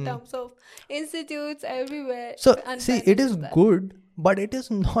talent, in terms of institutes, everywhere. So see, it is good, but it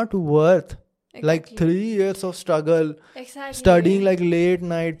is not worth like 3 years of struggle, studying like late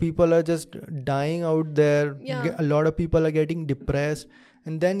night. People are just dying out there. A lot of people are getting depressed,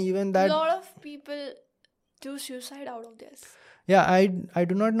 and then even that, a lot of people do suicide out of this. I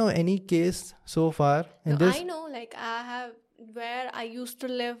do not know any case so far in this. I know, like, I have, where I used to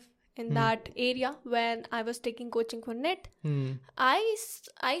live in that area when I was taking coaching for NET.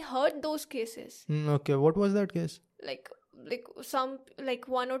 I heard those cases. Okay, what was that case? Like some, like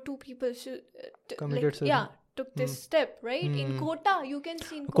 1 or 2 people committed suicide. Took this step, right? In Kota, you can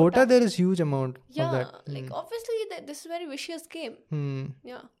see in Kota there is huge amount of that. Like obviously this is a very vicious game.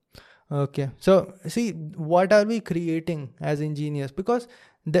 Okay, so see, what are we creating as engineers? Because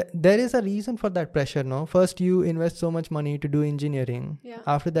there is a reason for that pressure, no? First, you invest so much money to do engineering.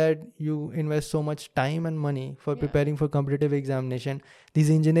 After that, you invest so much time and money for preparing for competitive examination.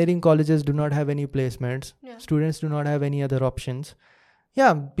 These engineering colleges do not have any placements. Students do not have any other options.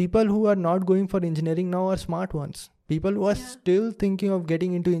 People who are not going for engineering now are smart ones. People who are still thinking of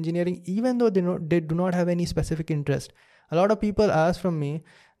getting into engineering, even though they do not have any specific interest. A lot of people ask from me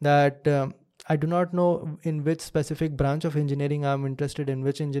that I do not know in which specific branch of engineering I'm interested in,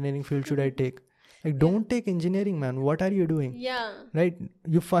 which engineering field should I take. Like, don't take engineering, man. What are you doing? Right?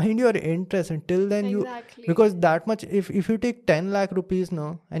 You find your interest, until then because that much, if you take 10 lakh rupees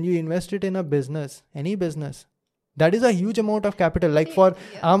now and you invest it in a business, any business, that is a huge amount of capital. Like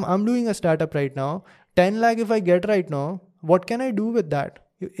I'm doing a startup right now. 10 lakh if I get right now, what can I do with that?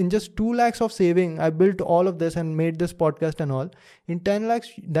 In just 2 lakhs of saving, I built all of this and made this podcast and all. In 10 lakhs,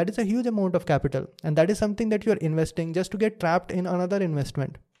 that is a huge amount of capital. And that is something that you're investing just to get trapped in another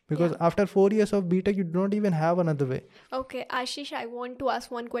investment. Because after 4 years of BTech, you do not even have another way. Okay, Ashish, I want to ask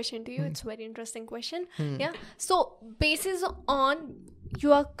one question to you. It's a very interesting question. So, basis on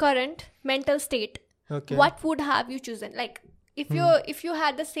your current mental state, what would have you chosen? Like, if you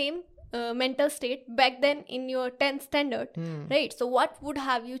had the same mental state back then in your 10th standard, right? So what would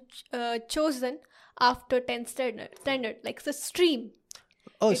have you chosen after 10th standard, like the stream?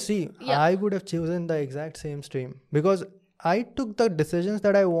 I would have chosen the exact same stream, because I took the decisions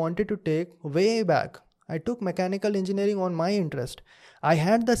that I wanted to take way back. I took mechanical engineering on my interest. I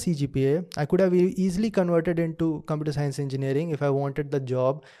had the CGPA. I could have easily converted into computer science engineering if I wanted the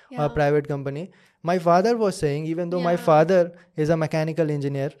job or a private company. My father was saying, even though my father is a mechanical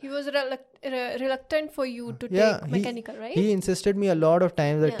engineer, he was reluctant for you to take mechanical, right? He insisted me a lot of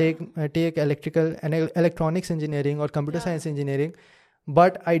times that take electrical and electronics engineering or computer science engineering.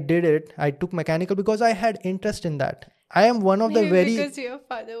 But I did it. I took mechanical because I had interest in that. I am one of the very... Because your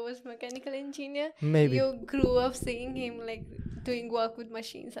father was mechanical engineer. Maybe. You grew up seeing him like doing work with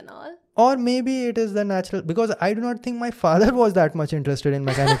machines and all. Or maybe it is the natural... Because I do not think my father was that much interested in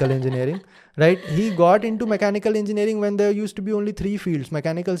mechanical engineering. Right? He got into mechanical engineering when there used to be only 3 fields.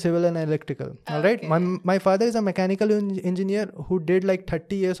 Mechanical, civil and electrical. All right? My father is a mechanical engineer who did like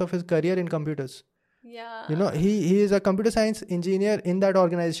 30 years of his career in computers. Yeah. You know, he is a computer science engineer in that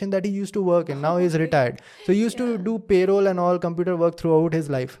organization that he used to work in. Now he is retired. So he used to do payroll and all computer work throughout his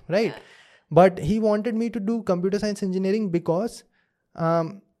life, right? Yeah. But he wanted me to do computer science engineering because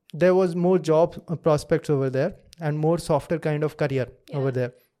there was more job prospects over there and more softer kind of career over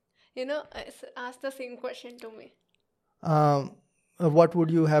there. You know, ask the same question to me. What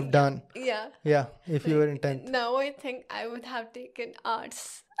would you have done? Yeah, if you were in 10th. Now I think I would have taken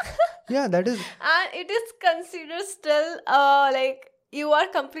arts. Yeah, that is... And it is considered still like you are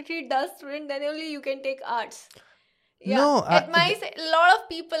completely dull student, then only you can take arts. Yeah. No, a lot of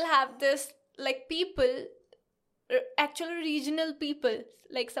people have this, like people, actually regional people,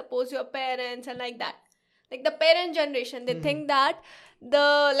 like suppose your parents and like that. Like the parent generation, they think that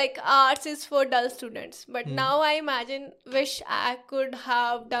the like arts is for dull students. But now I imagine, wish I could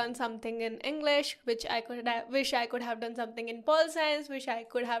have done something in English, wish I could have done something in pol science, wish I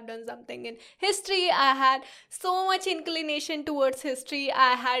could have done something in history. I had so much inclination towards history.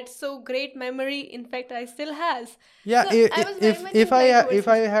 I had so great memory. In fact, I still has. Yeah, so if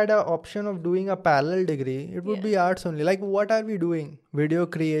I had an option of doing a parallel degree, it would be arts only. Like what are we doing? Video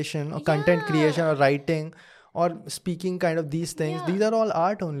creation or content creation or writing or speaking, kind of these things. These are all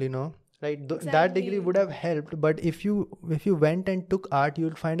art only, no? Right? Exactly. That degree would have helped. But if you went and took art,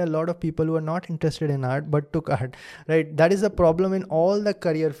 you'll find a lot of people who are not interested in art but took art. Right? That is the problem in all the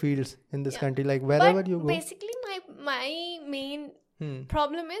career fields in this country. Like wherever you go. Basically, my main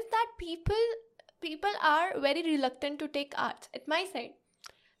problem is that people are very reluctant to take arts at my side.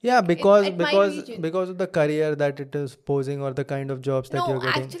 Yeah, because of the career that it is posing or the kind of jobs that you're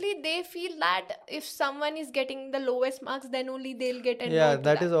getting. No, actually they feel that if someone is getting the lowest marks, then only they'll get enrolled. Yeah,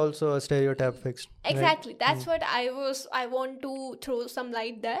 that is also a stereotype fixed. Exactly. Right? That's what I want to throw some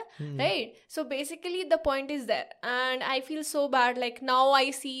light there. Right? So basically the point is there. And I feel so bad. Like now I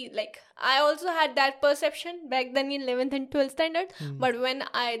see, like I also had that perception back then in 11th and 12th standard. But when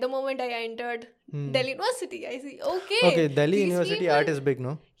the moment I entered Delhi University, I see, okay, Delhi University art is big,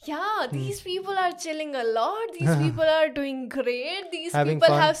 no? Yeah, these people are chilling a lot. These people are doing great. These Having people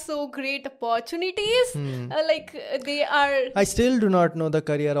fun. have so great opportunities. They are... I still do not know the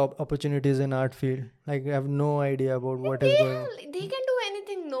career opportunities in art field. Like I have no idea about what is going on. They can do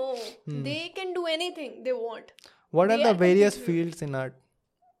anything, no. They can do anything they want. What are the various fields in art?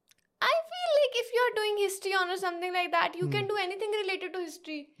 I feel like if you are doing history on or something like that, you can do anything related to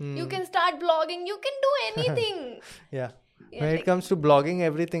history. You can start blogging. You can do anything. Yeah. When it comes to blogging,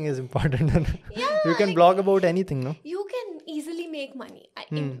 everything is important. You can blog about anything, no? You can easily make money.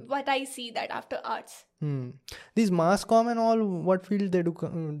 What I see that after arts. These mass comm and all, what field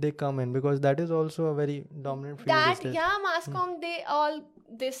they come in? Because that is also a very dominant field. Mass comm,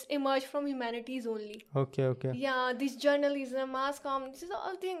 this emerged from humanities only. Okay. Yeah, this journalism, mass comm, these are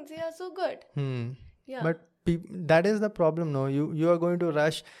all things. They are so good. Yeah. But that is the problem, no? You are going to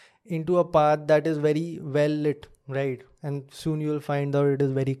rush into a path that is very well lit, right? And soon you will find out it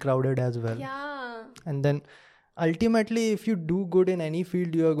is very crowded as well. Yeah. And then ultimately, if you do good in any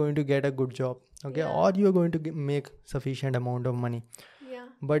field, you are going to get a good job, okay? Or you are going to make sufficient amount of money. Yeah.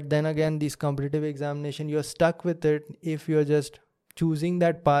 But then again, these competitive examination, you're stuck with it if you're just choosing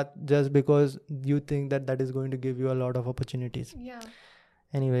that path just because you think that is going to give you a lot of opportunities. Yeah.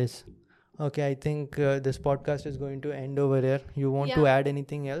 Anyways, okay, I think this podcast is going to end over here. You want to add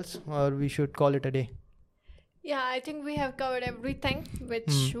anything else, or we should call it a day? Yeah, I think we have covered everything which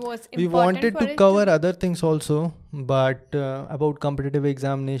was important. We wanted to cover other things also, but about competitive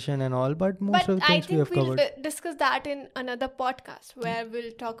examination and all, but most of the things we have covered. I think we'll discuss that in another podcast where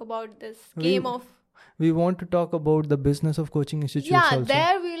we'll talk about this game of we want to talk about the business of coaching institutes Yeah, also.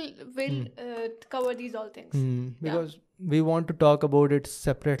 there we'll cover these all things. Because we want to talk about it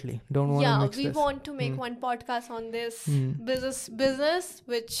separately. Don't want to mix we this. want to make one podcast on this business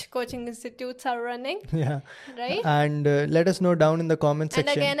which coaching institutes are running. Yeah. Right? And let us know down in the comment And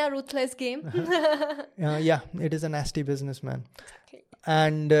section. again, a ruthless game. Yeah, it is a nasty business, man. Exactly.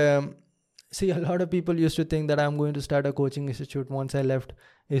 And see, a lot of people used to think that I'm going to start a coaching institute once I left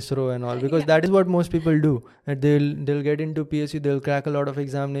ISRO and all, because that is what most people do. And they'll get into PSU, they'll crack a lot of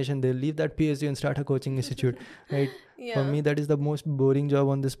examination, they'll leave that PSU and start a coaching institute, right? Yeah. For me, that is the most boring job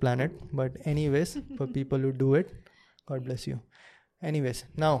on this planet. But anyways, for people who do it, God bless you. Anyways,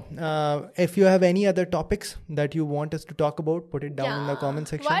 now, if you have any other topics that you want us to talk about, put it down in the comment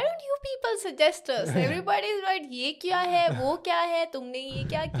section. Why don't you people suggest us? Everybody is right. ये क्या है, वो क्या है, तुमने ये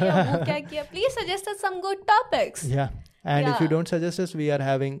क्या किया, वो क्या किया. Please suggest us some good topics. Yeah. And if you Yeah. don't suggest us, we are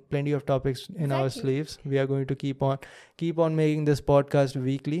having plenty of topics in our Exactly. sleeves. We are going to keep on making this podcast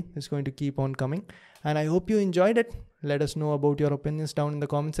weekly. It's going to keep on coming. And I hope you enjoyed it. Let us know about your opinions down in the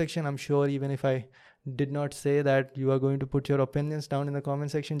comment section. I'm sure even if I did not say that, you are going to put your opinions down in the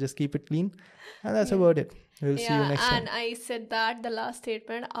comment section. Just keep it clean. And that's about it. We'll see you next time. And I said that the last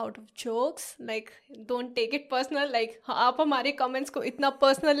statement out of jokes, like don't take it personal. Like आप हमारे comments को इतना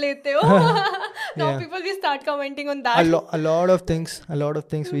personal लेते हो. Now Yeah. people will start commenting on that. A lot of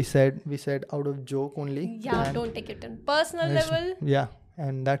things we said out of joke only. Yeah, And don't take it on personal it's- level. Yeah.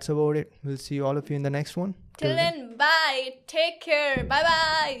 And that's about it. We'll see all of you in the next one. Till then, bye. Take care. Bye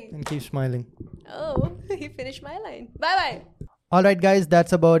bye. And keep smiling. Oh, he finished my line. Bye bye. Alright guys,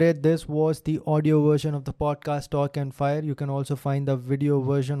 that's about it. This was the audio version of the podcast Talk and Fire. You can also find the video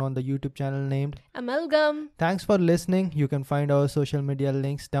version on the YouTube channel named Amalgam. Thanks for listening. You can find our social media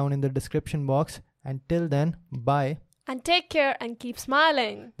links down in the description box. And till then, bye. And take care and keep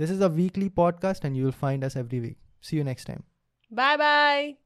smiling. This is a weekly podcast and you will find us every week. See you next time. Bye bye.